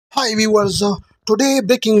Hi viewers, today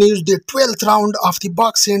breaking news: the 12th round of the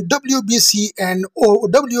boxing WBC and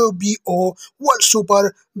WBO World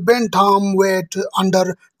Super Bantamweight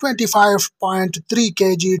under 25.3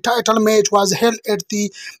 kg title match was held at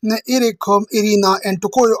the Eric Arena in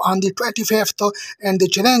Tokyo on the 25th, and the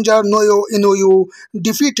challenger Naoya Inoue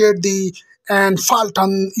defeated the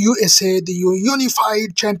Fulton, USA, the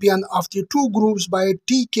unified champion of the two groups by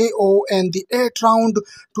TKO in the 8th round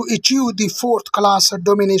to achieve the fourth class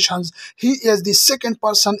dominations. He is the second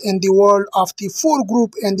person in the world of the four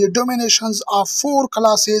group in the dominations of four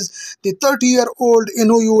classes. The 30-year-old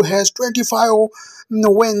Inoue has 25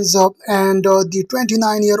 wins and the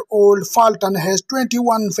 29-year-old Fulton has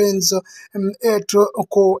 21 wins, 8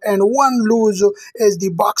 and 1 lose, as the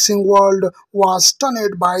boxing world was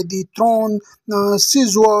stunned by the throne.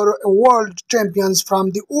 Scissor world champions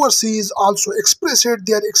from the overseas also expressed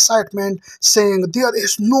their excitement, saying there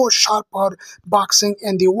is no sharper boxing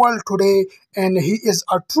in the world today and he is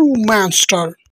a true monster.